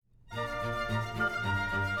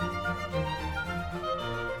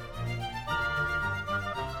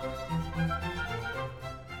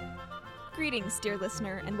Greetings, dear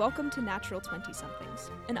listener, and welcome to Natural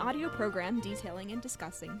 20-somethings, an audio program detailing and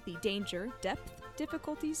discussing the danger, depth,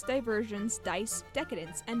 difficulties, diversions, dice,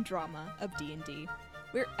 decadence, and drama of D&D.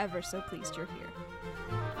 We're ever so pleased you're here.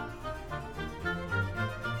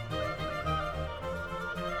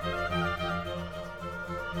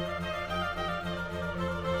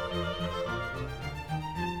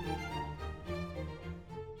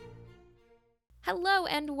 Hello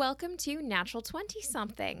and welcome to Natural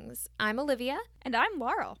 20-somethings. I'm Olivia. And I'm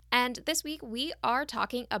Laurel. And this week we are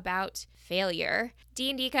talking about failure.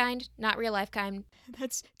 D&D kind, not real life kind.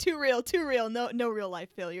 That's too real, no real life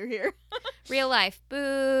failure here. Real life,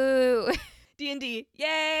 boo. D&D,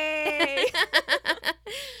 yay!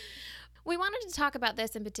 We wanted to talk about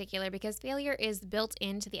this in particular because failure is built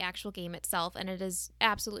into the actual game itself, and it is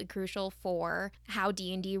absolutely crucial for how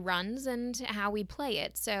D&D runs and how we play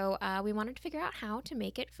it. So we wanted to figure out how to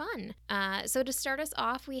make it fun. So to start us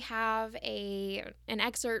off, we have an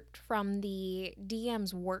excerpt from the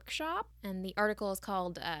DM's workshop, and the article is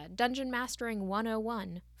called Dungeon Mastering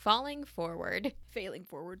 101, Falling Forward. Failing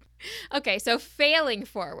forward. Okay, so Failing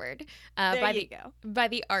Forward There you go. by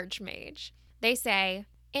the Archmage. They say,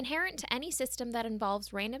 inherent to any system that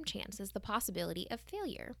involves random chance is the possibility of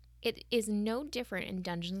failure. It is no different in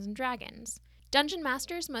Dungeons & Dragons. Dungeon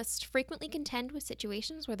masters must frequently contend with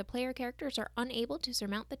situations where the player characters are unable to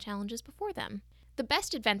surmount the challenges before them. The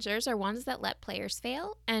best adventures are ones that let players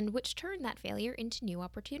fail, and which turn that failure into new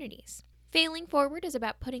opportunities. Failing Forward is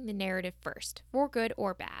about putting the narrative first, for good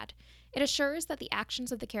or bad. It assures that the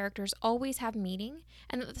actions of the characters always have meaning,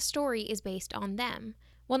 and that the story is based on them.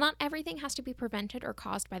 While not everything has to be prevented or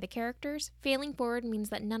caused by the characters, failing forward means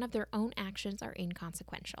that none of their own actions are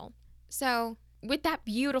inconsequential. So, with that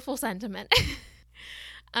beautiful sentiment,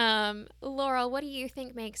 Laurel, what do you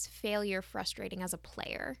think makes failure frustrating as a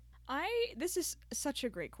player? This is such a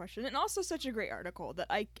great question, and also such a great article that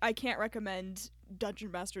I can't recommend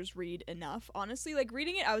Dungeon Masters read enough. Honestly, like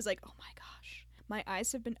reading it, I was like, oh my gosh. My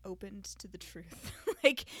eyes have been opened to the truth.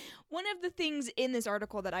 Like, one of the things in this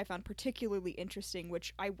article that I found particularly interesting,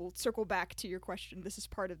 which I will circle back to your question, this is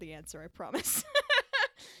part of the answer, I promise,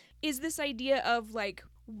 is this idea of, like,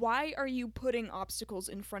 why are you putting obstacles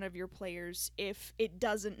in front of your players if it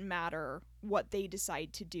doesn't matter what they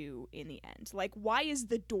decide to do in the end? Like, why is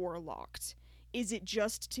the door locked? Is it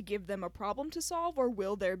just to give them a problem to solve, or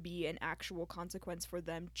will there be an actual consequence for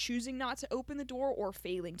them choosing not to open the door, or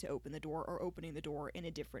failing to open the door, or opening the door in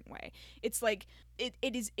a different way? It's like, it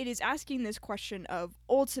is asking this question of,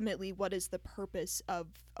 ultimately, what is the purpose of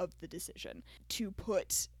the decision to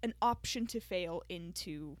put an option to fail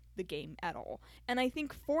into the game at all? And I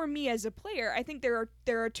think for me as a player, I think there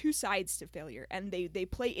are two sides to failure, and they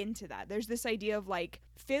play into that. There's this idea of, like,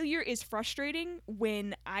 failure is frustrating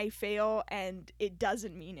when I fail and it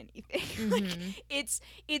doesn't mean anything. Mm-hmm. Like,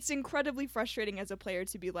 it's incredibly frustrating as a player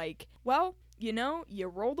to be like, well, you know, you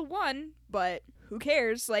rolled a 1, but who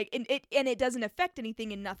cares? Like, and it doesn't affect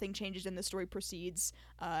anything, and nothing changes, and the story proceeds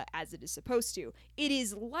as it is supposed to. It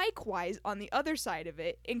is likewise, on the other side of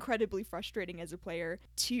it, incredibly frustrating as a player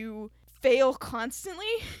to fail constantly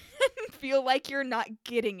and feel like you're not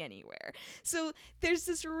getting anywhere. So there's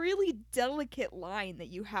this really delicate line that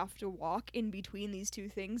you have to walk in between these two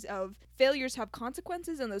things of failures have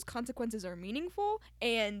consequences, and those consequences are meaningful,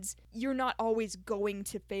 and you're not always going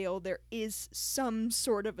to fail. There is some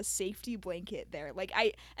sort of a safety blanket there. Like,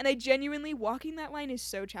 I genuinely, walking that line is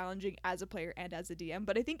so challenging as a player and as a DM,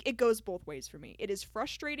 but I think it goes both ways for me. It is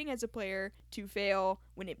frustrating as a player to fail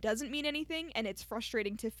when it doesn't mean anything, and it's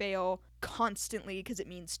frustrating to fail constantly because it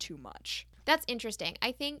means too much. That's interesting.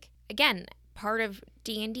 I think, again, part of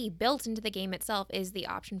D&D built into the game itself is the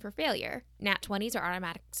option for failure. Nat 20s are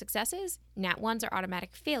automatic successes, Nat 1s are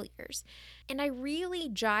automatic failures. And I really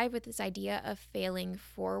jive with this idea of failing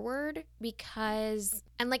forward because,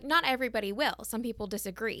 and like, not everybody will. Some people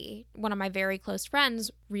disagree. One of my very close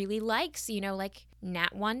friends really likes, like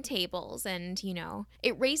Nat 1 tables, and,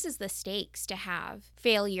 it raises the stakes to have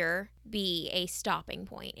failure be a stopping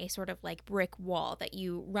point, a sort of like brick wall that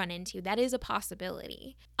you run into. That is a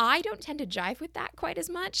possibility. I don't tend to jive with that quite as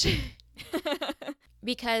much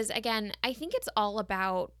because, again, I think it's all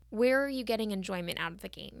about where are you getting enjoyment out of the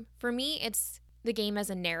game. For me, it's the game as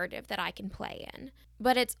a narrative that I can play in.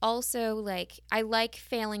 But it's also like, I like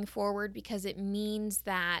failing forward because it means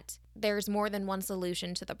that there's more than one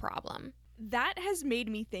solution to the problem. That has made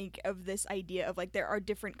me think of this idea of, like, there are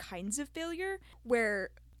different kinds of failure where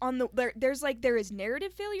there is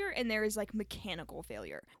narrative failure and there is like mechanical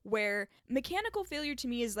failure, where mechanical failure to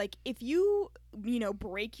me is like if you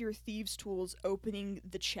break your thieves' tools opening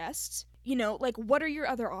the chests, you know, like, what are your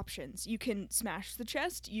other options? You can smash the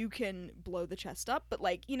chest, you can blow the chest up, but,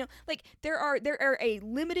 like, you know, like, there are a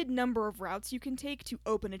limited number of routes you can take to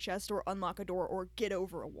open a chest or unlock a door or get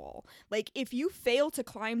over a wall. Like, if you fail to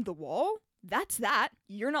climb the wall, that's that.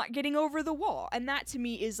 You're not getting over the wall. And that to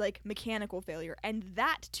me is like mechanical failure. And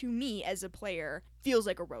that to me as a player feels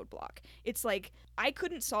like a roadblock. It's like, I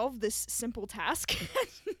couldn't solve this simple task.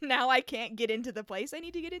 Now I can't get into the place I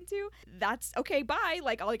need to get into. That's okay, bye.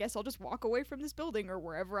 Like, I guess I'll just walk away from this building or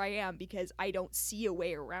wherever I am because I don't see a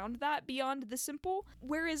way around that beyond the simple.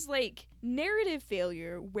 Whereas, like, narrative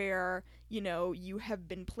failure, where, you know, you have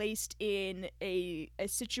been placed in a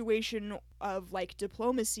situation of, like,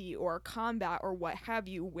 diplomacy or combat or what have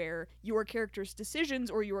you, where your character's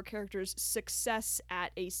decisions or your character's success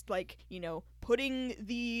at a, like, you know, putting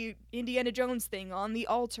the Indiana Jones thing on the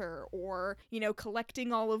altar or, you know,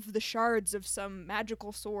 collecting all of the shards of some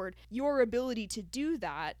magical sword, your ability to do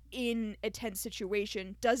that in a tense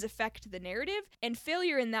situation does affect the narrative, and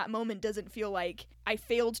failure in that moment doesn't feel like I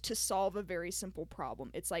failed to solve a very simple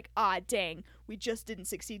problem. It's like, ah, dang, we just didn't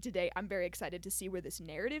succeed today. I'm very excited to see where this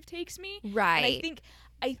narrative takes me. Right. And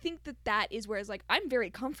I think that is where it's like, I'm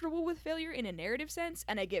very comfortable with failure in a narrative sense,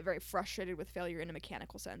 and I get very frustrated with failure in a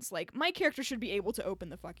mechanical sense. Like, my character should be able to open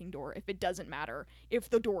the fucking door if it doesn't matter if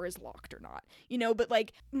the door is locked or not, you know, but,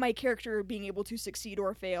 like, my character being able to succeed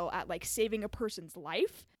or fail at, like, saving a person's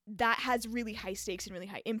life, that has really high stakes and really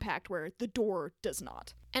high impact, where the door does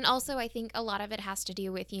not. And also, I think a lot of it has to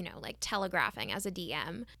do with, you know, like telegraphing as a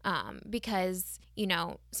DM, because, you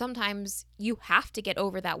know, sometimes you have to get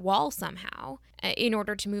over that wall somehow in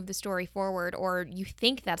order to move the story forward, or you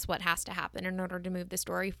think that's what has to happen in order to move the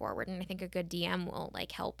story forward. And I think a good DM will,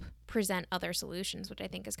 like, help present other solutions, which I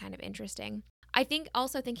think is kind of interesting. I think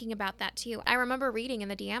also thinking about that too, I remember reading in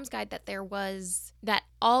the DM's guide that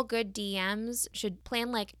all good DMs should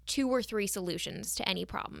plan like 2 or 3 solutions to any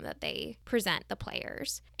problem that they present the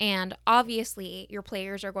players. And obviously your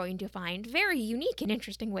players are going to find very unique and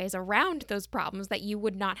interesting ways around those problems that you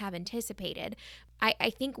would not have anticipated.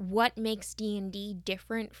 I think what makes D&D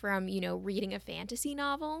different from, you know, reading a fantasy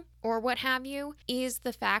novel or what have you is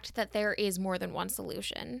the fact that there is more than one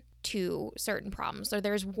solution to certain problems. So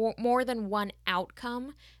there's more than one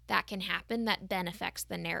outcome that can happen that then affects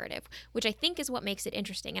the narrative, which I think is what makes it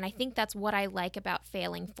interesting. And I think that's what I like about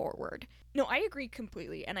failing forward. No, I agree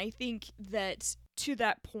completely. And I think that to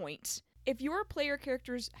that point, if your player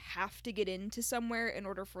characters have to get into somewhere in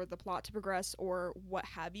order for the plot to progress or what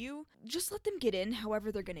have you, just let them get in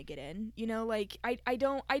however they're gonna get in. You know, like, I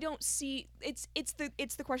don't see it's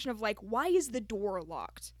the question of, like, why is the door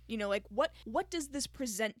locked? You know, like, what does this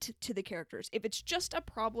present to the characters? If it's just a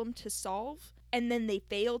problem to solve and then they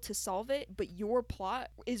fail to solve it, but your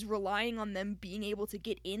plot is relying on them being able to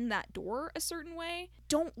get in that door a certain way,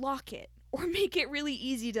 don't lock it. Or make it really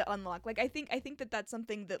easy to unlock. Like, I think that that's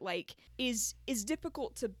something that, like, is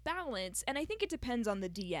difficult to balance, and I think it depends on the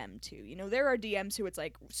DM too. You know, there are DMs who it's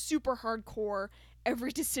like super hardcore,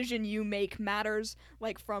 every decision you make matters,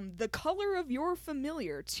 like, from the color of your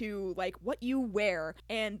familiar to, like, what you wear,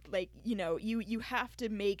 and, like, you know, you have to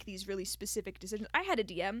make these really specific decisions. I had a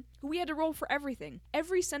DM who we had to roll for everything.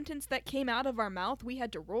 Every sentence that came out of our mouth, we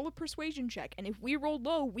had to roll a persuasion check, and if we rolled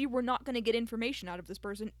low, we were not going to get information out of this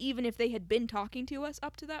person, even if they had been talking to us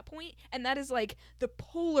up to that point. And that is, like, the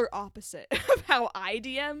polar opposite of how I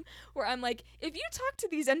DM, where I'm like, if you talk to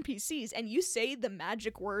these NPCs and you say the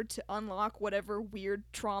magic word to unlock whatever weird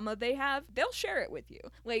trauma they have, they'll share it with you.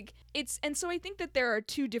 Like, and so I think that there are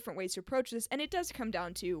 2 different ways to approach this, and it does come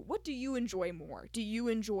down to, what do you enjoy more? Do you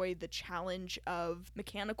enjoy the challenge of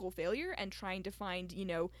mechanical failure and trying to find, you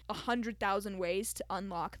know, 100,000 ways to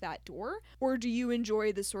unlock that door? Or do you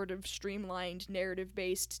enjoy the sort of streamlined,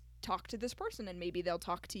 narrative-based, talk to this person and maybe they'll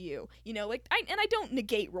talk to you, you know, like, I don't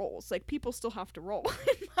negate roles, like, people still have to roll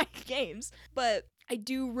in my games, but I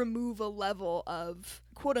do remove a level of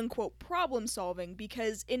quote-unquote problem solving,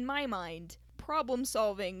 because in my mind, problem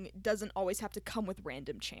solving doesn't always have to come with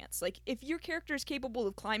random chance. Like, if your character is capable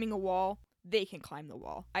of climbing a wall, they can climb the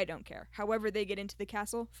wall. I don't care. However they get into the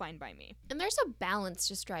castle, fine by me. And there's a balance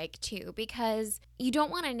to strike, too, because you don't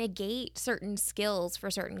want to negate certain skills for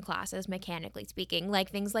certain classes, mechanically speaking, like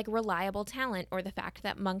things like reliable talent or the fact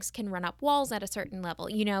that monks can run up walls at a certain level.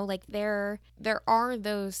 You know, like, there are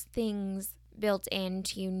those things built in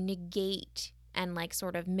to negate and, like,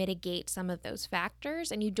 sort of mitigate some of those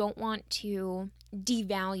factors, and you don't want to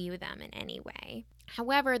devalue them in any way.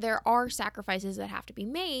 However, there are sacrifices that have to be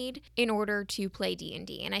made in order to play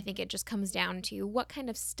D&D, and I think it just comes down to what kind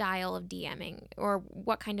of style of DMing or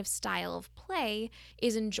what kind of style of play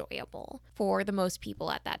is enjoyable for the most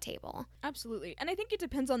people at that table. Absolutely. And I think it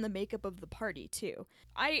depends on the makeup of the party, too.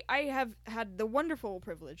 I have had the wonderful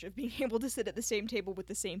privilege of being able to sit at the same table with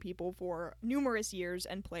the same people for numerous years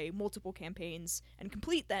and play multiple campaigns and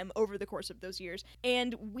complete them over the course of those years.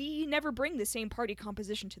 And we never bring the same party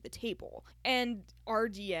composition to the table. And our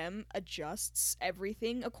DM adjusts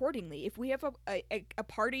everything accordingly. If we have a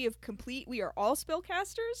party of complete, we are all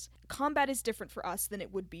spellcasters, combat is different for us than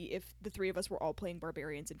it would be if the three of us were all playing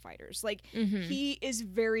barbarians and fighters. Like, he is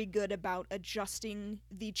very good about adjusting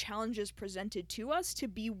the challenges presented to us to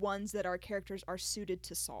be ones that our characters are suited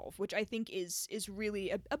to solve, which I think is really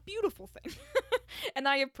a beautiful thing. And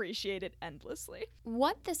I appreciate it endlessly.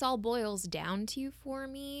 What this all boils down to for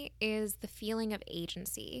me is the feeling of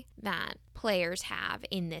agency that players have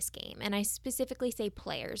in this game. And I specifically say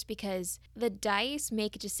players because the dice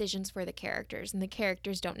make decisions for the characters, and the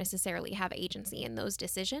characters don't necessarily have agency in those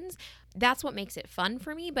decisions. That's what makes it fun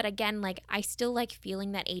for me. But again, like, I still like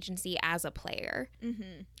feeling that agency as a player.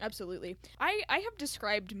 Absolutely. I have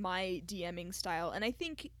described my DMing style, and I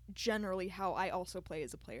think generally how I also play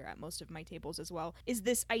as a player at most of my tables as well, is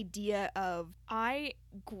this idea of I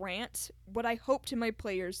grant what I hope to my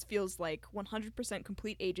players feels like 100%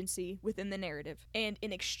 complete agency within the narrative, and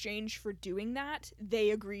in exchange for doing that,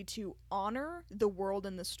 they agree to honor the world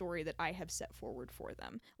and the story that I have set forward for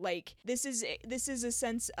them. Like, this is a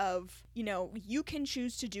sense of, you know, you can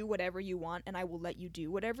choose to do whatever you want, and I will let you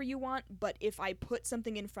do whatever you want, but if I put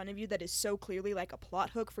something in front of you that is so clearly like a plot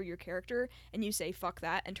hook for your character, and you say fuck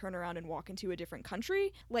that and turn around and walk into a different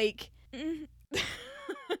country, like,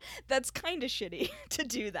 that's kind of shitty to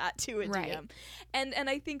do that to a DM. And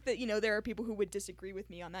I think that, you know, there are people who would disagree with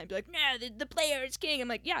me on that and be like, nah, the player is king. I'm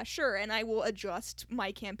like, yeah, sure, and I will adjust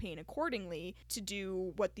my campaign accordingly to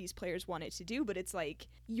do what these players want it to do, but it's like,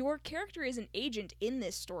 your character is an agent in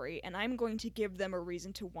this story, and I'm going to give them a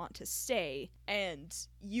reason to want to stay, and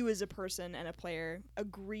you as a person and a player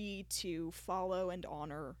agree to follow and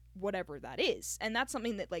honor whatever that is. And that's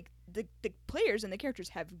something that, like, the players and the characters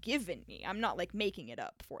have given me. I'm not, like, making it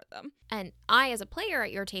up for them. And I, as a player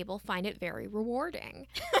at your table, find it very rewarding.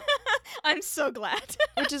 I'm so glad.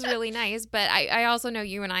 Which is really nice. But I also know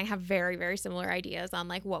you and I have very, very similar ideas on,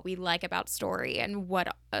 like, what we like about story and what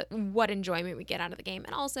enjoyment we get out of the game.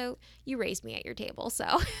 And also, you raised me at your table, so.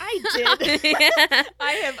 I did.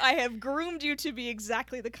 I have groomed you to be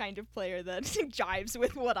exactly the kind of player that jives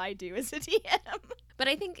with what I do as a DM. But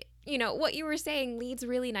I think, you know, what you were saying leads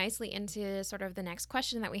really nicely into sort of the next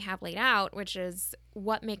question that we have laid out, which is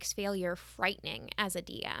what makes failure frightening as a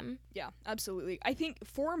DM? Yeah, absolutely. I think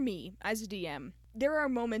for me as a DM, there are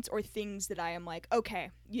moments or things that I am like, okay,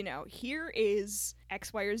 you know, here is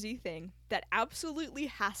X, Y, or Z thing that absolutely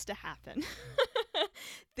has to happen.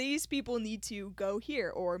 These people need to go here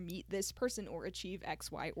or meet this person or achieve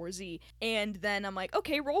X, Y, or Z. And then I'm like,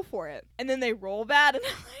 okay, roll for it. And then they roll bad and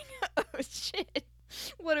I'm like, oh shit.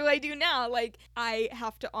 What do I do now? Like, I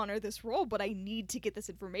have to honor this role, but I need to get this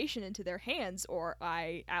information into their hands, or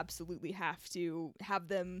I absolutely have to have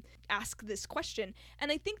them ask this question. And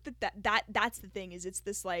I think that's the thing, is it's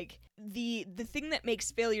this, like, the thing that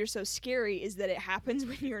makes failure so scary is that it happens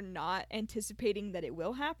when you're not anticipating that it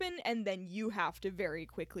will happen, and then you have to very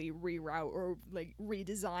quickly reroute or, like,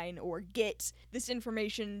 redesign or get this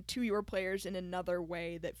information to your players in another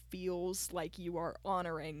way that feels like you are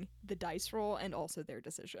honoring the dice roll and also their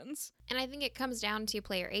decisions. And I think it comes down to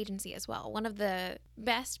player agency as well. One of the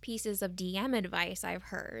best pieces of DM advice I've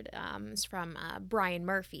heard is from Brian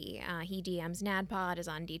Murphy. He DMs NADPOD, is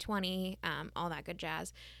on D20, all that good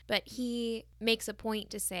jazz. But he makes a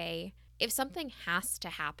point to say, if something has to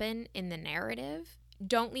happen in the narrative,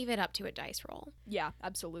 don't leave it up to a dice roll. Yeah,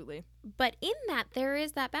 absolutely. But in that, there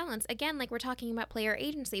is that balance. Again, like we're talking about player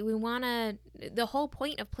agency, the whole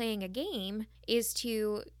point of playing a game is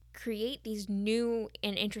to create these new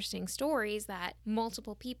and interesting stories that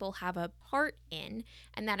multiple people have a part in,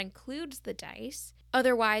 and that includes the dice.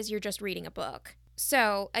 Otherwise, you're just reading a book.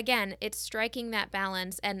 So again, it's striking that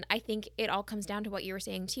balance, and I think it all comes down to what you were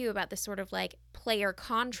saying too about this sort of like player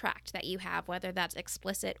contract that you have, whether that's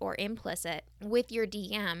explicit or implicit, with your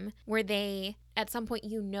DM, where they at some point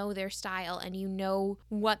you know their style and you know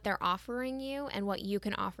what they're offering you and what you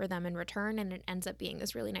can offer them in return, and it ends up being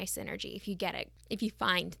this really nice synergy if you get it, if you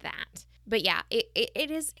find that. But yeah,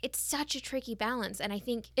 it's such a tricky balance, and I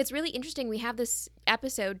think it's really interesting. We have this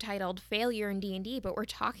episode titled Failure in D&D, but we're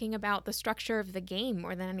talking about the structure of the game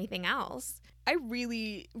more than anything else. I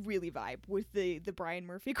really, really vibe with the Brian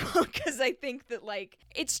Murphy quote, because I think that, like,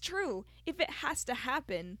 it's true. If it has to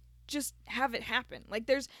happen, just have it happen. Like,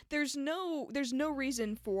 there's no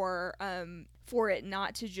reason for it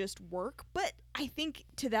not to just work. But I think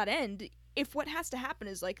to that end, if what has to happen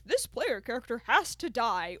is, like, this player character has to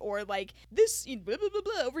die, or, like, this blah, blah, blah,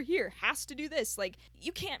 blah over here has to do this, like,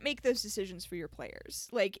 you can't make those decisions for your players.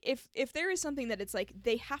 Like, if there is something that it's like,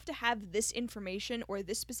 they have to have this information, or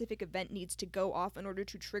this specific event needs to go off in order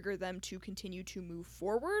to trigger them to continue to move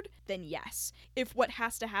forward, then yes. If what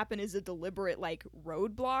has to happen is a deliberate, like,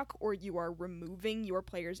 roadblock, or you are removing your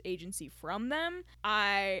player's agency from them,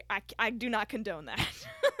 I do not condone that.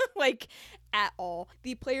 Like, at all.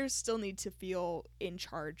 The players still need to feel in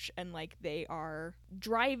charge and like they are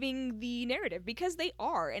driving the narrative, because they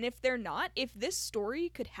are. And if they're not, if this story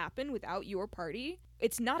could happen without your party,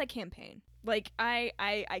 it's not a campaign. Like,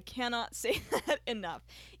 I cannot say that enough.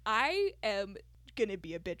 I am gonna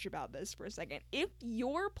be a bitch about this for a second. If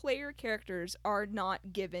your player characters are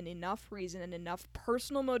not given enough reason and enough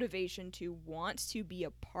personal motivation to want to be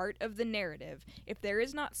a part of the narrative, if there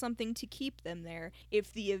is not something to keep them there,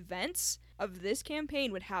 if the events of this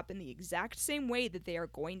campaign would happen the exact same way that they are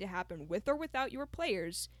going to happen with or without your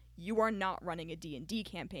players, you are not running a D&D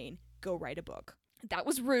campaign. Go write a book. That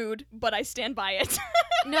was rude, but I stand by it.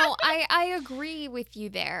 No, I agree with you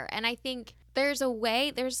there. And I think there's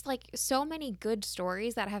like so many good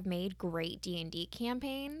stories that have made great D&D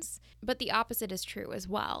campaigns, but the opposite is true as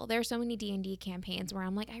well. There are so many D&D campaigns where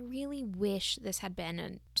I'm like, I really wish this had been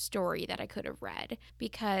a story that I could have read,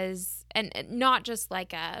 because, and not just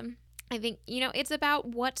like I think, it's about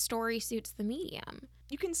what story suits the medium.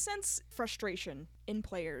 You can sense frustration in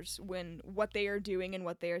players when what they are doing and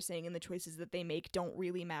what they are saying and the choices that they make don't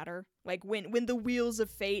really matter. Like, when the wheels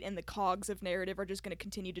of fate and the cogs of narrative are just going to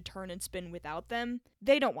continue to turn and spin without them,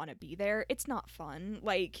 they don't want to be there. It's not fun.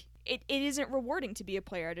 Like, it isn't rewarding to be a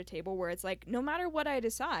player at a table where it's like, no matter what I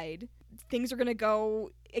decide, things are going to go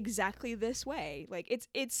exactly this way. Like,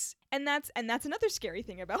 it's and that's another scary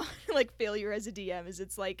thing about like failure as a DM is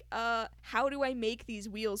it's like, how do I make these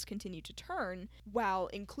wheels continue to turn while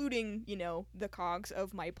including, the cogs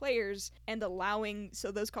of my players and allowing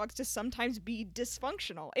so those cogs to sometimes be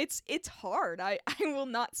dysfunctional. It's hard. I will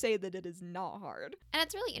not say that it is not hard. And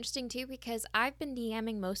it's really interesting too, because I've been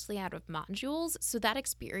DMing mostly out of modules, so that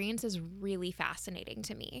experience is really fascinating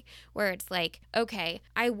to me, where it's like, okay,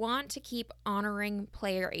 I want to keep honoring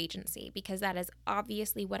player agency because that is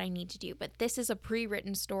obviously what I need to do, but this is a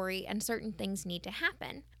pre-written story and certain things need to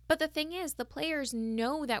happen. But the thing is, the players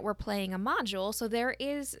know that we're playing a module, so there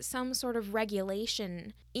is some sort of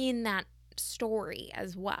regulation in that story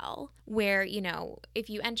as well, where, if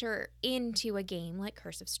you enter into a game like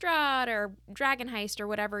Curse of Strahd or Dragon Heist or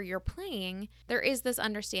whatever you're playing, there is this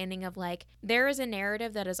understanding of like, there is a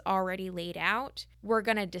narrative that is already laid out. We're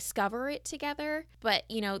going to discover it together. But,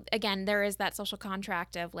 again, there is that social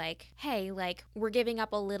contract of like, hey, like, we're giving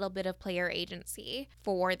up a little bit of player agency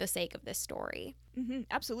for the sake of this story. Mm-hmm,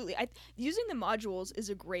 absolutely. Using the modules is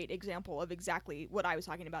a great example of exactly what I was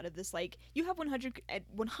talking about, of this, like, you have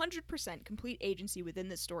 100% complete agency within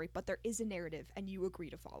this story, but there is a narrative and you agree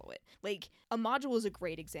to follow it. Like, a module is a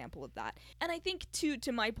great example of that. And I think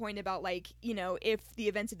to my point about like, if the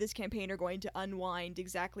events of this campaign are going to unwind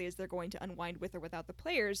exactly as they're going to unwind with or without the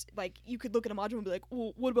players, like, you could look at a module and be like,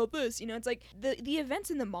 well, what about this? It's like the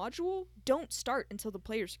events in the module don't start until the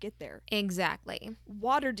players get there. Exactly.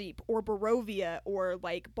 Waterdeep or Barovia or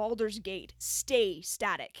like Baldur's Gate stay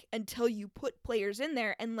static until you put players in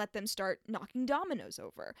there and let them start knocking dominoes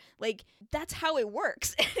over. Like, that's how it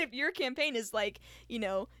works. If your campaign is like,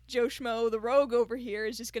 Joe Schmo the rogue over here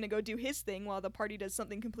is just gonna go do his thing while the party does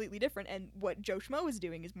something completely different, and what Joe Schmo is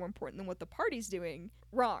doing is more important than what the party's doing,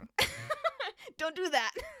 wrong. Don't do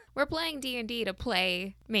that. We're playing D&D to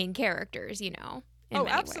play main characters, in oh, many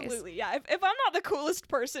absolutely. ways. Yeah, if I'm not the coolest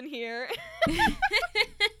person here,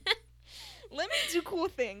 let me do cool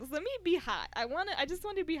things. Let me be hot. I just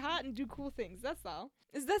want to be hot and do cool things. That's all.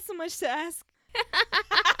 Is that so much to ask?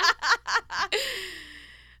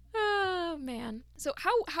 Oh, man. So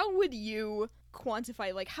how would you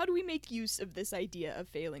quantify, like, how do we make use of this idea of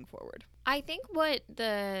failing forward? I think what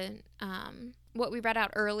we read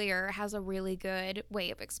out earlier has a really good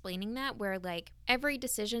way of explaining that, where like every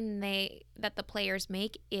decision that the players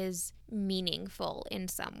make is meaningful in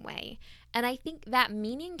some way. And I think that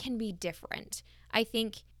meaning can be different. I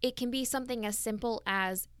think it can be something as simple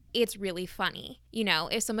as it's really funny. You know,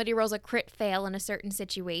 if somebody rolls a crit fail in a certain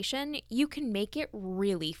situation, you can make it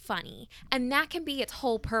really funny. And that can be its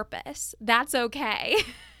whole purpose. That's okay.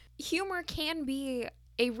 Humor can be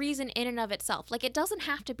a reason in and of itself. Like, it doesn't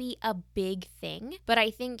have to be a big thing, but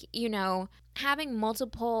I think, you know, having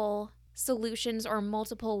multiple solutions or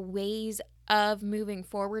multiple ways of moving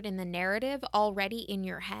forward in the narrative already in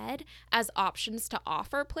your head as options to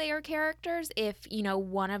offer player characters if, you know,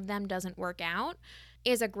 one of them doesn't work out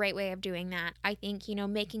is a great way of doing that. I think, you know,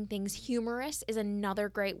 making things humorous is another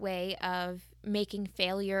great way of making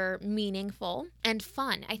failure meaningful and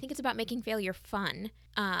fun. I think it's about making failure fun.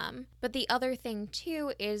 But the other thing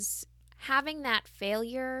too is having that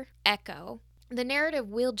failure echo. The narrative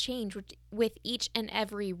will change with each and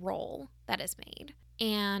every roll that is made.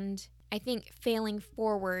 And I think failing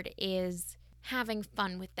forward is having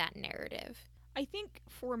fun with that narrative. I think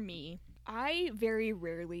for me, I very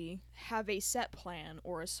rarely have a set plan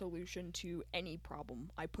or a solution to any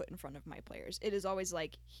problem I put in front of my players. It is always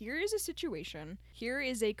like, here is a situation, here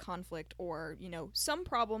is a conflict or, you know, some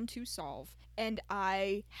problem to solve, and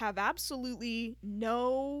I have absolutely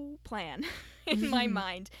no plan in my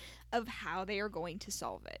mind of how they are going to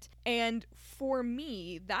solve it. And for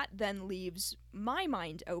me, that then leaves my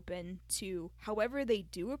mind open to however they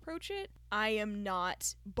do approach it. I am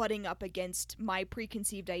not butting up against my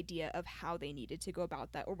preconceived idea of how they needed to go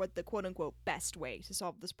about that or what the quote unquote best way to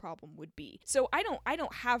solve this problem would be. So I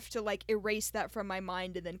don't have to like erase that from my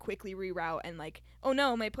mind and then quickly reroute and like, oh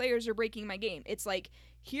no, my players are breaking my game. It's like,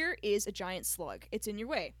 here is a giant slug. It's in your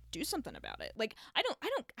way. Do something about it. Like,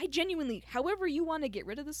 I genuinely, however you want to get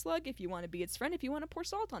rid of the slug, if you want to be its friend, if you want to pour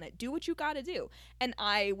salt on it, do what you gotta do. And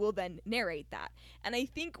I will then narrate that. And I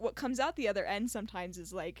think what comes out the other end sometimes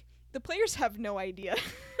is like, the players have no idea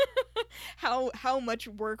how much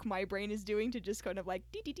work my brain is doing to just kind of like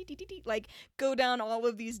like go down all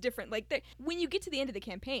of these different like when you get to the end of the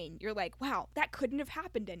campaign, you're like, wow, that couldn't have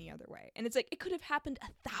happened any other way. And it's like it could have happened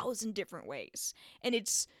 1,000 different ways. And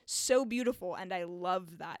it's so beautiful and I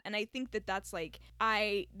love that. And I think that that's like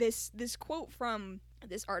this quote from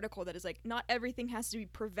this article that is like, not everything has to be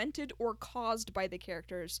prevented or caused by the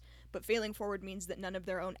characters, but failing forward means that none of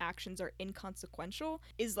their own actions are inconsequential,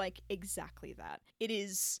 is like exactly that. It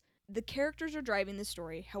is, the characters are driving the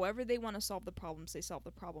story. However they want to solve the problems, they solve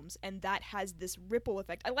the problems. And that has this ripple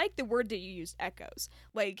effect. I like the word that you used, echoes.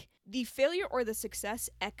 Like, the failure or the success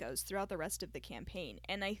echoes throughout the rest of the campaign.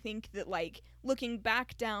 And I think that, like, looking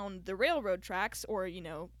back down the railroad tracks, or, you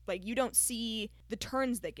know, like, you don't see the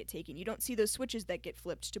turns that get taken. You don't see those switches that get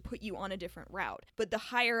flipped to put you on a different route. But the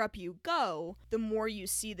higher up you go, the more you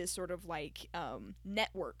see this sort of, like,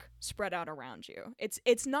 network spread out around you.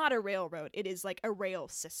 It's not a railroad. It is, like, a rail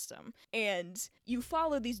system. And you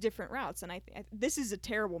follow these different routes. And this is a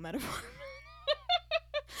terrible metaphor.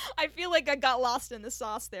 I feel like I got lost in the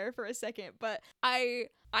sauce there for a second, but I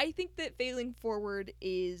think that failing forward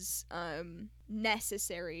is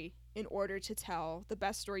necessary in order to tell the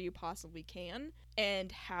best story you possibly can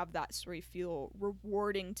and have that story feel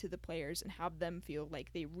rewarding to the players and have them feel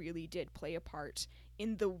like they really did play a part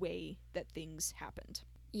in the way that things happened.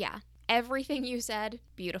 Yeah. Everything you said,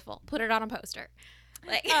 beautiful. Put it on a poster.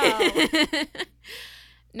 Like,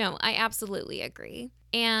 No, I absolutely agree.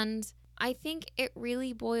 And I think it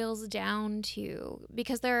really boils down to,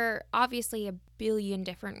 because there are obviously a billion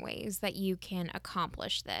different ways that you can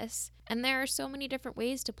accomplish this. And there are so many different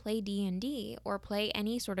ways to play D&D or play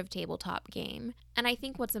any sort of tabletop game. And I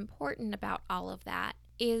think what's important about all of that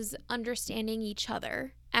is understanding each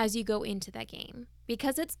other as you go into that game,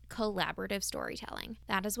 because it's collaborative storytelling.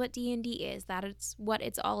 That is what D&D is. That is what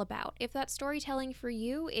it's all about. If that storytelling for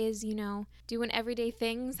you is, you know, doing everyday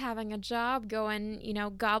things, having a job, going, you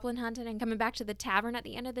know, goblin hunting and coming back to the tavern at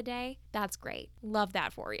the end of the day, that's great. Love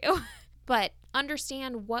that for you. But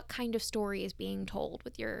understand what kind of story is being told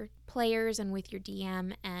with your players and with your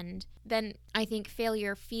DM, and then I think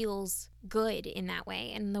failure feels good in that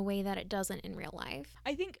way, and the way that it doesn't in real life.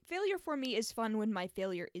 I think failure for me is fun when my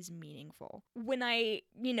failure is meaningful. When I,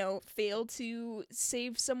 you know, fail to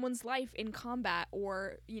save someone's life in combat,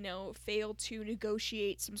 or, you know, fail to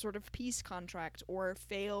negotiate some sort of peace contract, or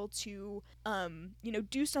fail to, you know,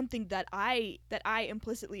 do something that I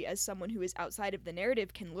implicitly, as someone who is outside of the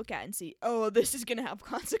narrative, can look at and see, oh, this is gonna have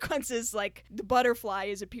consequences, like the butterfly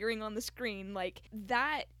is appearing on the screen. Like,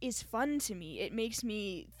 that is fun to me. It makes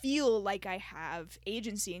me feel like I have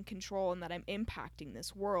agency and control and that I'm impacting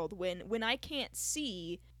this world. When I can't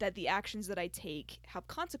see that the actions that I take have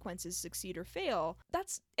consequences, succeed or fail,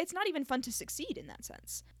 it's not even fun to succeed in that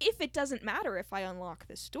sense. If it doesn't matter if I unlock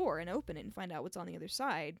this door and open it and find out what's on the other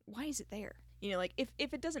side, why is it there? You know, like, if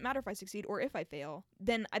it doesn't matter if I succeed or if I fail,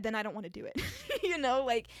 then I don't want to do it. You know,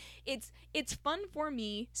 like, it's fun for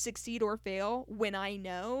me, succeed or fail, when I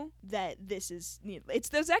know that this is, you know, it's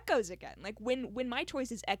those echoes again. Like, when my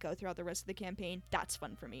choices echo throughout the rest of the campaign, that's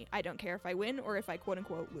fun for me. I don't care if I win or if I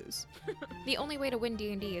quote-unquote lose. The only way to win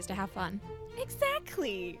D&D is to have fun.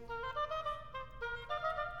 Exactly!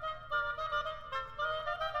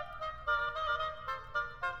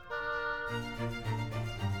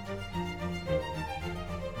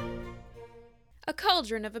 A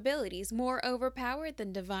cauldron of abilities more overpowered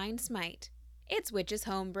than divine smite. It's Witch's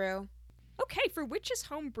Homebrew. Okay, for Witch's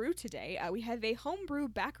Homebrew today, we have a homebrew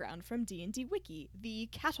background from D&D Wiki, the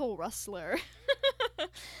Cattle Rustler.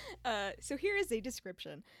 So here is a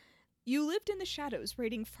description. You lived in the shadows,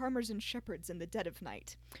 raiding farmers and shepherds in the dead of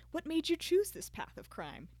night. What made you choose this path of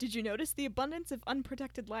crime? Did you notice the abundance of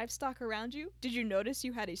unprotected livestock around you? Did you notice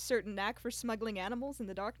you had a certain knack for smuggling animals in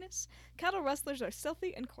the darkness? Cattle rustlers are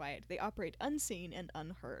stealthy and quiet. They operate unseen and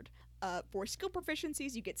unheard. For skill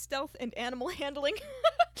proficiencies, you get stealth and animal handling,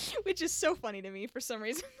 which is so funny to me for some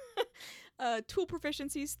reason. Tool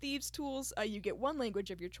proficiencies, thieves' tools, you get one language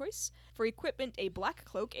of your choice. For equipment, a black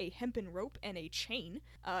cloak, a hempen rope, and a chain.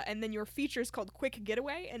 And then your feature is called Quick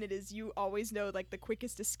Getaway, and it is you always know, like, the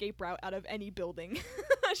quickest escape route out of any building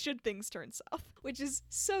should things turn south, which is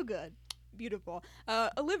so good. Beautiful.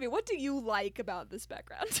 Olivia, what do you like about this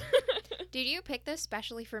background? Did you pick this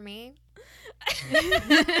specially for me?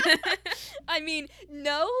 I mean,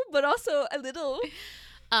 no, but also a little.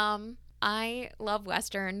 I love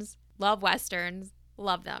westerns. Love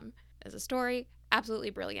them. As a story, absolutely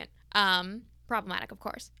brilliant. Problematic, of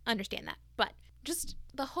course. Understand that. But just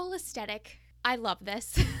the whole aesthetic, I love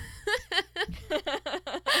this.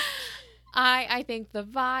 I think the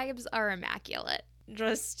vibes are immaculate.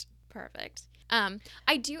 Just perfect.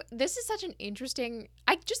 This is such an interesting,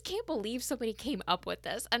 I just can't believe somebody came up with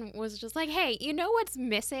this and was just like, hey, you know what's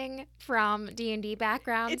missing from D&D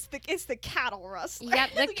background? It's the cattle rustler. Yep,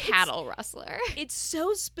 the cattle rustler. It's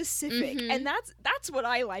so specific, and that's what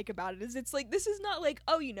I like about it, is it's like, this is not like,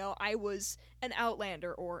 oh, you know, I was an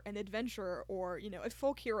outlander or an adventurer or, you know, a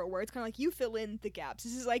folk hero, where it's kind of like you fill in the gaps.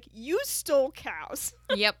 This is like, you stole cows.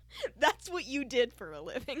 Yep. That's what you did for a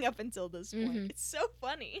living up until this point. It's so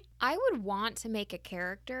funny. I would want to make a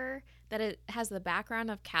character that it has the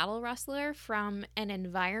background of cattle rustler from an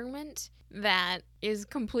environment that is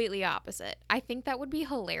completely opposite. I think that would be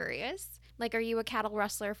hilarious. Like, are you a cattle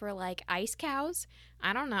rustler for, like, ice cows?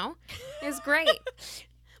 I don't know. It's great.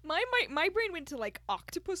 My brain went to, like,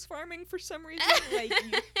 octopus farming for some reason. Like,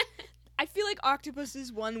 I feel like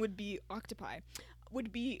octopuses, one would be octopi,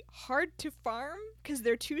 would be hard to farm because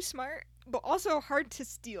they're too smart, but also hard to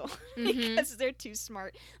steal because they're too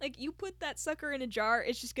smart. Like, you put that sucker in a jar,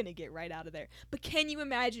 it's just gonna get right out of there. But can you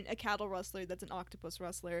imagine a cattle rustler that's an octopus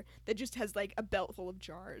rustler that just has, like, a belt full of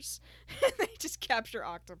jars? They just capture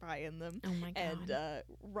octopi in them. Oh my God. And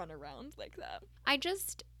run around like that.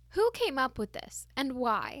 Who came up with this and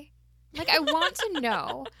why? Like, I want to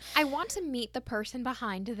know. I want to meet the person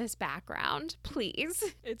behind this background, please.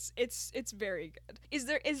 It's very good. Is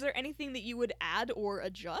there anything that you would add or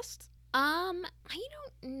adjust? I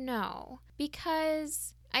don't know,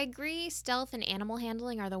 because I agree stealth and animal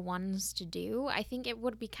handling are the ones to do. I think it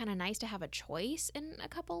would be kind of nice to have a choice in a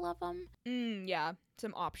couple of them. Yeah,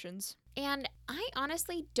 some options. And I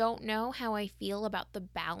honestly don't know how I feel about the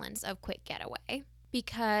balance of Quick Getaway,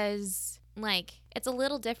 because, like, it's a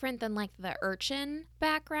little different than, like, the urchin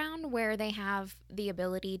background, where they have the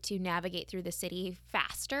ability to navigate through the city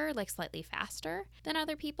faster, like, slightly faster than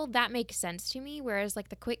other people. That makes sense to me, whereas, like,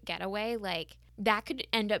 the Quick Getaway, like, that could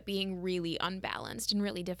end up being really unbalanced and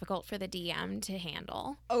really difficult for the DM to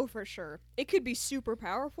handle. Oh, for sure. It could be super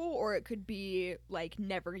powerful, or it could be, like,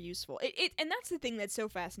 never useful. And that's the thing that's so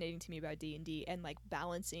fascinating to me about D&D and, like,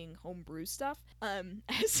 balancing homebrew stuff.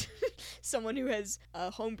 As someone who has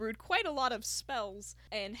homebrewed quite a lot of spells, spells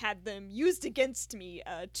and had them used against me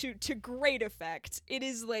to great effect. It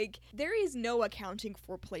is like, there is no accounting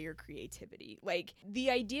for player creativity. Like, the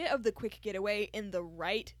idea of the quick getaway in the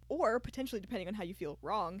right, or potentially depending on how you feel,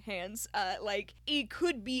 wrong hands, like, it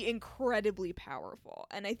could be incredibly powerful.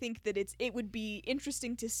 And I think that it would be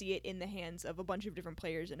interesting to see it in the hands of a bunch of different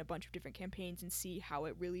players in a bunch of different campaigns and see how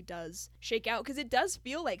it really does shake out, because it does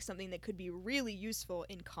feel like something that could be really useful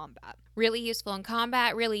in combat. Really useful in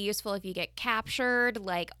combat, really useful if you get captured,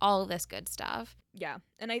 like all of this good stuff. Yeah,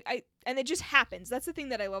 and and it just happens. That's the thing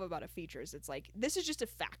that I love about a feature, is it's like, this is just a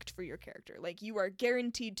fact for your character. Like, you are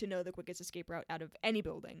guaranteed to know the quickest escape route out of any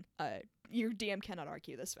building. Your DM cannot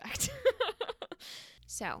argue this fact.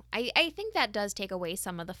 So, I think that does take away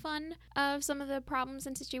some of the fun of some of the problems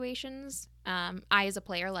and situations. I, as a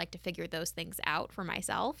player, like to figure those things out for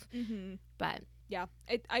myself. Mm-hmm. But yeah,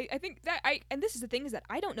 I think that and this is the thing, is that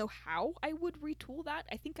I don't know how I would retool that.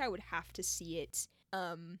 I think I would have to see it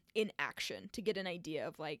in action to get an idea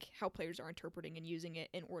of like how players are interpreting and using it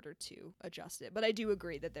in order to adjust it. But I do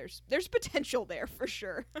agree that there's potential there for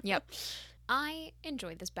sure. Yep. I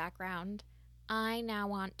enjoyed this background. I now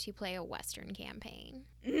want to play a Western campaign.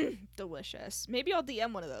 Delicious. Maybe I'll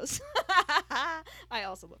DM one of those. I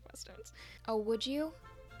also love Westerns. Oh, would you?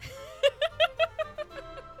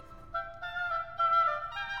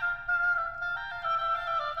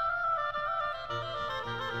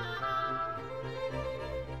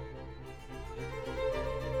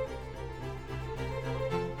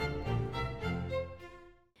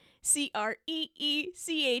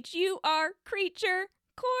 CREECHUR, creature,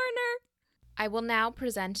 corner. I will now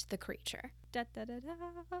present the creature. I'm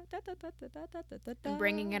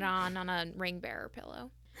bringing it on a ring bearer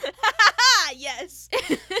pillow. Yes.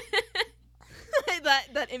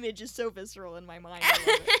 that image is so visceral in my mind. I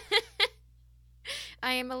love it.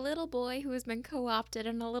 I am a little boy who has been co-opted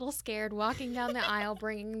and a little scared, walking down the aisle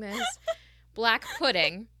bringing this black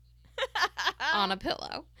pudding on a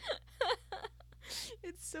pillow.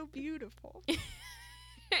 It's so beautiful.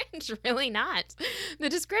 It's really not. The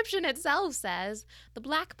description itself says, the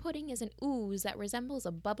black pudding is an ooze that resembles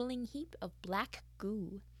a bubbling heap of black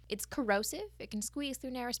goo. It's corrosive, it can squeeze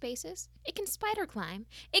through narrow spaces, it can spider climb,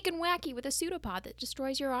 it can whack you with a pseudopod that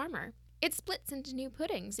destroys your armor. It splits into new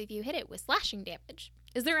puddings if you hit it with slashing damage.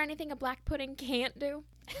 Is there anything a black pudding can't do?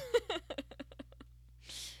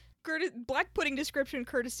 Black pudding description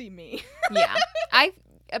courtesy me. Yeah.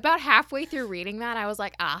 About halfway through reading that, I was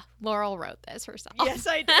like, Laurel wrote this herself. Yes,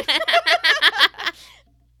 I did.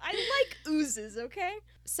 I like oozes, okay?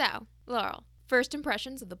 So, Laurel, first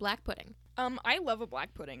impressions of the black pudding. I love a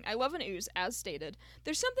black pudding. I love an ooze, as stated.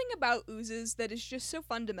 There's something about oozes that is just so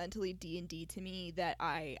fundamentally D&D to me that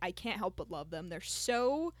I can't help but love them. They're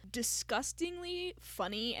so disgustingly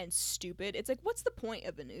funny and stupid. It's like, what's the point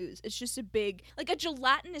of an ooze? It's just a big, like a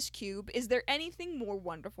gelatinous cube. Is there anything more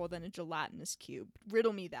wonderful than a gelatinous cube?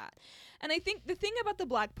 Riddle me that. And I think the thing about the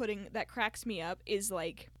black pudding that cracks me up is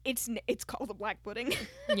like, it's called a black pudding.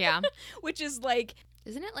 Yeah. Which is like,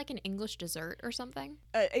 isn't it like an English dessert or something?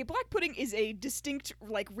 A black pudding is a distinct,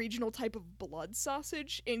 like, regional type of blood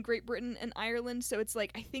sausage in Great Britain and Ireland. So it's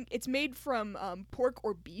like, I think it's made from pork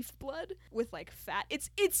or beef blood with like fat.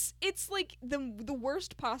 It's like the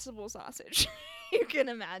worst possible sausage you can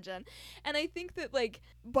imagine. And I think that like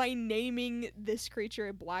by naming this creature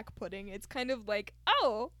a black pudding, it's kind of like,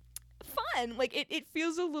 oh, fun. Like it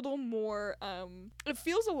feels a little more it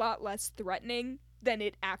feels a lot less threatening than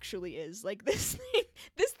it actually is. Like this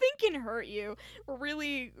thing can hurt you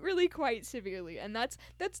really, really quite severely. And that's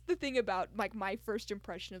the thing about like my first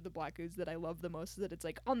impression of the black ooze that I love the most, is that it's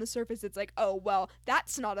like on the surface it's like, oh well,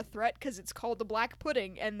 that's not a threat because it's called the black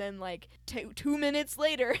pudding, and then like 2 minutes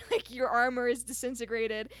later like your armor is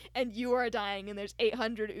disintegrated and you are dying and there's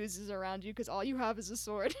 800 oozes around you because all you have is a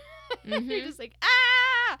sword. Mm-hmm. You're just like,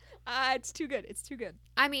 it's too good. It's too good.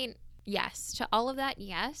 I mean, yes, to all of that,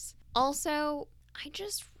 yes. Also, I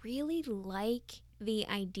just really like the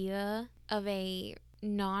idea of a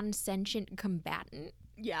non-sentient combatant.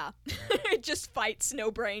 Yeah. Just fight,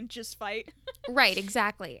 no brain, just fight. Right,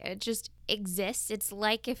 exactly. It just exists. It's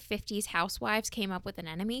like if 50s Housewives came up with an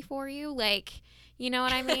enemy for you. Like, you know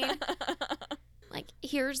what I mean? Like,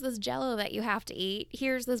 here's this Jell-O that you have to eat.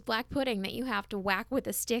 Here's this black pudding that you have to whack with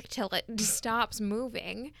a stick till it stops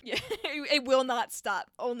moving. Yeah, it will not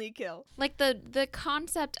stop. Only kill. Like, the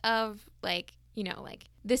concept of, like, you know, like,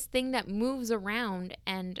 this thing that moves around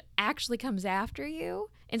and actually comes after you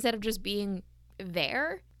instead of just being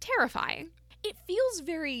there, terrifying. it feels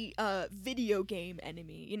very video game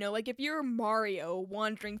enemy, you know, like if you're Mario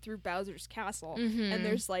wandering through Bowser's castle and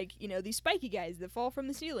there's like, you know, these spiky guys that fall from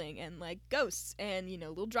the ceiling and like ghosts and, you know,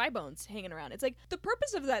 little dry bones hanging around. It's like the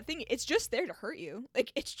purpose of that thing, it's just there to hurt you.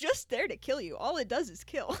 Like it's just there to kill you. All it does is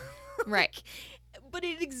kill. Right. But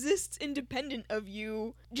it exists independent of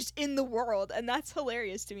you just in the world, and that's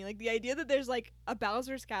hilarious to me. Like the idea that there's like a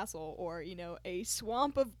Bowser's castle or, you know, a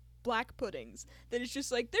swamp of black puddings that is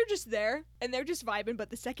just like they're just there and they're just vibing,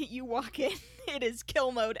 but the second you walk in it is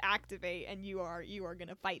kill mode activate and you are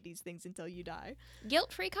gonna fight these things until you die.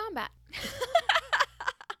 Guilt-free combat.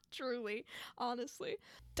 Truly, honestly.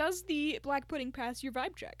 Does the black pudding pass your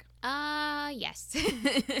vibe check? Yes.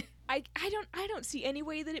 I don't see any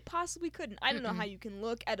way that it possibly couldn't. I don't know how you can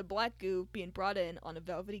look at a black goo being brought in on a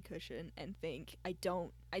velvety cushion and think I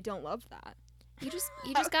don't love that. You just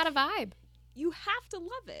got a vibe. You have to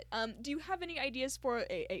love it. Do you have any ideas for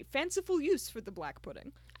a fanciful use for the black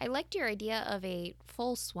pudding? I liked your idea of a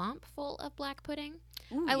full swamp full of black pudding.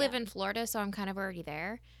 Ooh, I live in Florida, so I'm kind of already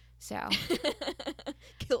there. So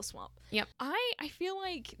kill swamp. Yep. I feel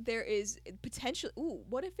like there is potential. Ooh,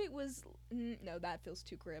 what if it was? No, that feels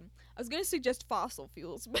too grim. I was gonna suggest fossil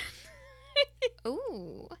fuels, but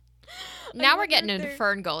ooh. Now we're getting into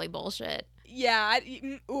Fern Gully bullshit. Yeah.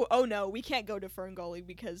 Oh no, we can't go to Fern Gully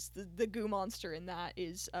because the goo monster in that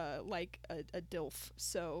is like a dilf.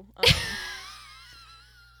 So. I'm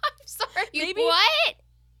sorry. Maybe, what?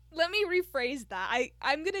 Let me rephrase that.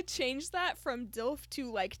 I'm gonna change that from dilf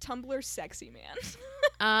to like Tumblr sexy man.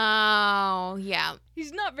 Oh, yeah.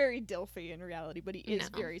 He's not very dilfy in reality, but he is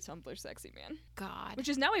very Tumblr sexy man. God. Which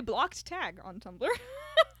is now a blocked tag on Tumblr.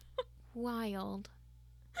 Wild.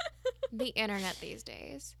 The internet these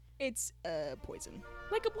days. It's poison.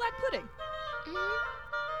 Like a black pudding. Mm-hmm.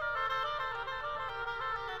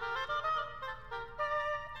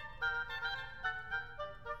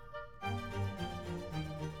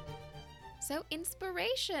 So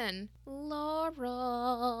inspiration.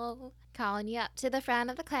 Laurel. Calling you up to the front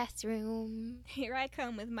of the classroom. Here I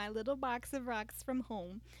come with my little box of rocks from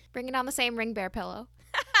home. Bringing on the same ring bear pillow.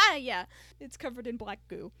 Yeah, it's covered in black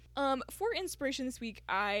goo. For inspiration this week,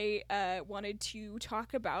 I wanted to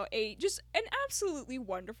talk about just an absolutely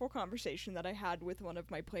wonderful conversation that I had with one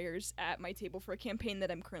of my players at my table for a campaign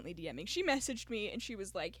that I'm currently DMing. She messaged me and she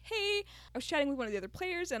was like, "Hey, I was chatting with one of the other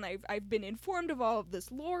players and I've been informed of all of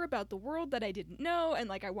this lore about the world that I didn't know, and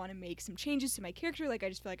like I want to make some changes to my character. Like I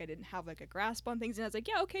just feel like I didn't have like a grasp on things." And I was like,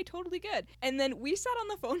 "Yeah, okay, totally good." And then we sat on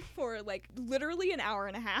the phone for like literally an hour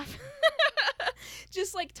and a half.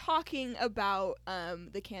 Just like talking about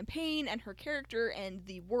the campaign and her character and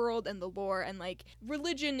the world and the lore, and like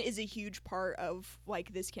religion is a huge part of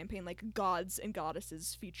like this campaign. Like gods and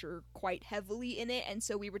goddesses feature quite heavily in it, and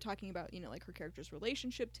so we were talking about, you know, like her character's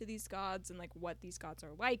relationship to these gods and like what these gods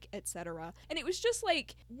are like, etc. And it was just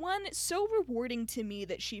like so rewarding to me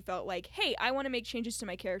that she felt like, "Hey, I want to make changes to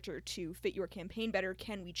my character to fit your campaign better.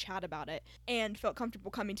 Can we chat about it?" And felt comfortable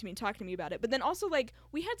coming to me and talking to me about it. But then also like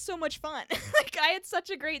we had so much fun. Like I had such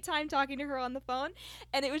a great time talking to her on the phone,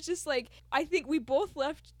 and it was just like I think we both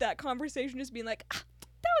left that conversation just being like, that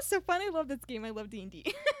was so fun. I love this game. I love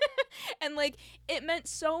D&D. And like it meant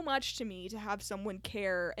so much to me to have someone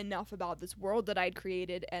care enough about this world that I'd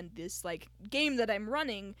created and this like game that I'm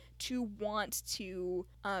running to want to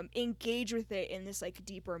engage with it in this like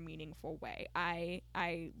deeper, meaningful way. I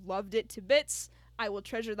loved it to bits. I will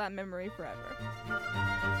treasure that memory forever.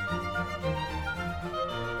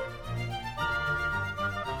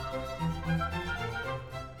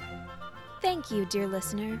 Thank you, dear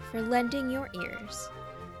listener, for lending your ears.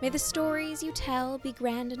 May the stories you tell be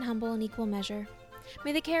grand and humble in equal measure.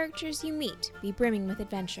 May the characters you meet be brimming with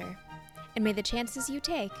adventure. And may the chances you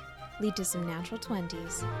take lead to some natural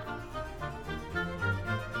 20s.